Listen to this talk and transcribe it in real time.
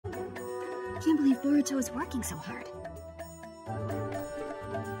Can't believe Boruto is working so hard.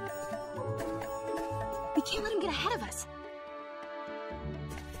 We can't let him get ahead of us.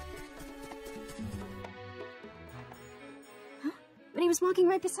 Huh? But he was walking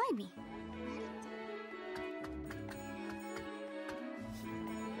right beside me.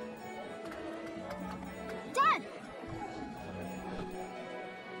 Dad!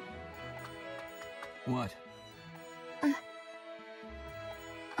 What?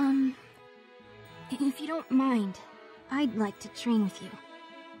 If you don't mind, I'd like to train with you.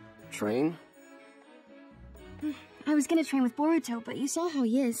 Train? I was gonna train with Boruto, but you saw how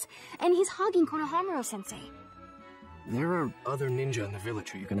he is. And he's hogging Konohamaru-sensei. There are other ninja in the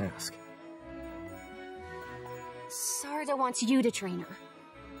village who you can ask. Sarada wants you to train her.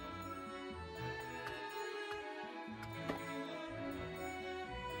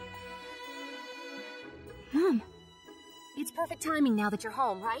 Mom, it's perfect timing now that you're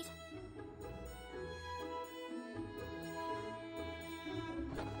home, right?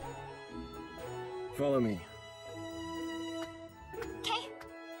 Follow me. Okay.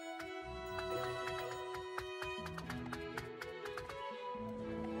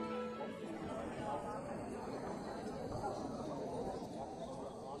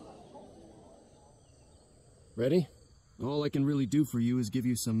 Ready? All I can really do for you is give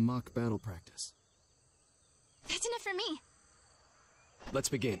you some mock battle practice. That's enough for me. Let's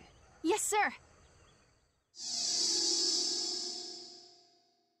begin. Yes, sir.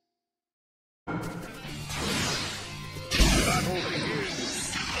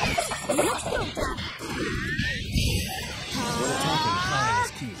 When attacking, time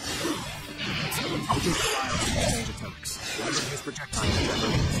is key. Taking fire to exchange attacks. Leverage his projectile to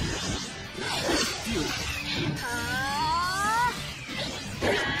generate.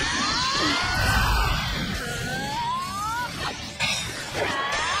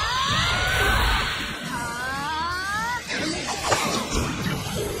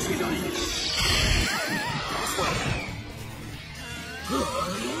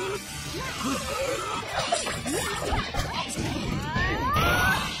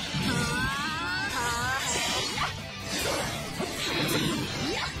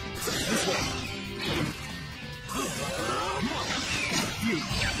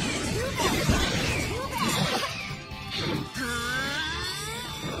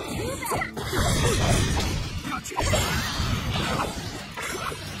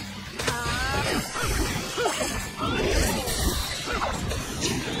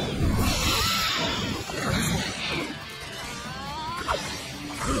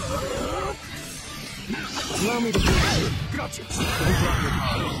 Allow me to do it. Gotcha. Don't drop your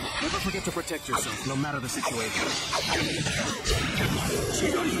guard. Never forget to protect yourself, no matter the situation.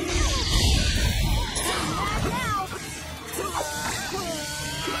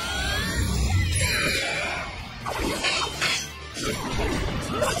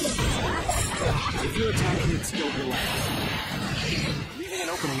 If your attack hits, don't relax. Leaving an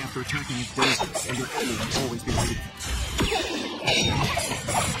opening after attacking is dangerous, and your enemy will always be waiting.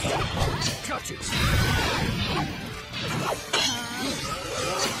 Touch it.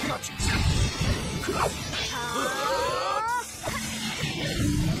 Touch it.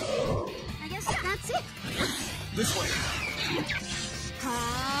 I guess that's it. This way. I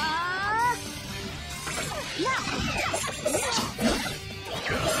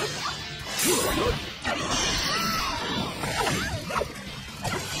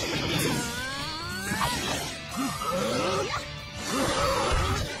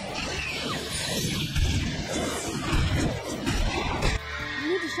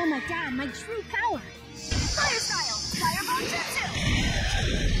need to show my dad my true power. Fire style, fireball jutsu.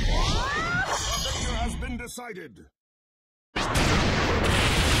 The victor has been decided.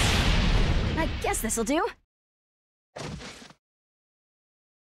 I guess this'll do.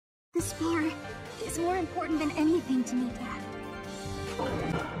 The spar is more important than anything to me, Dad.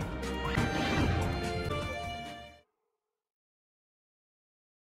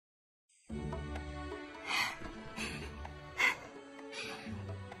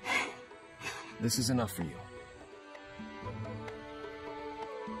 This is enough for you.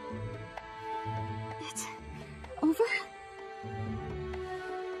 It's over?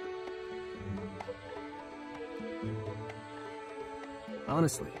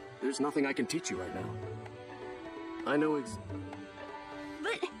 Honestly, there's nothing I can teach you right now. I know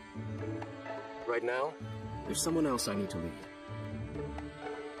But... Right now, there's someone else I need to lead.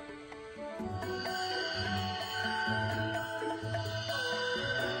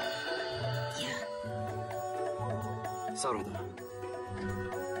 Sarada.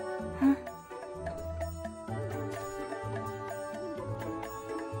 Huh?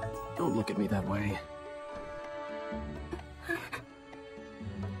 Don't look at me that way.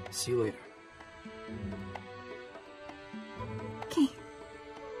 See you later. Okay.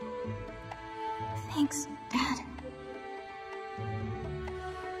 Thanks, Dad.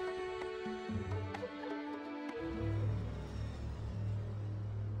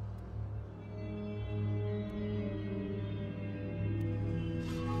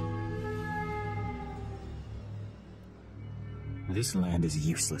 This land is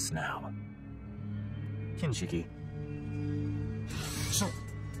useless now. Kinshiki. So,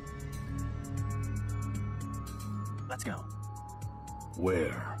 let's go.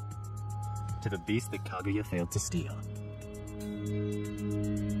 Where? To the beast that Kaguya failed to steal.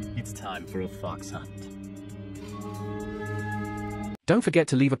 It's time for a fox hunt. Don't forget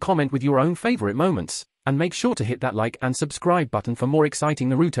to leave a comment with your own favorite moments, and make sure to hit that like and subscribe button for more exciting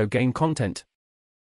Naruto game content.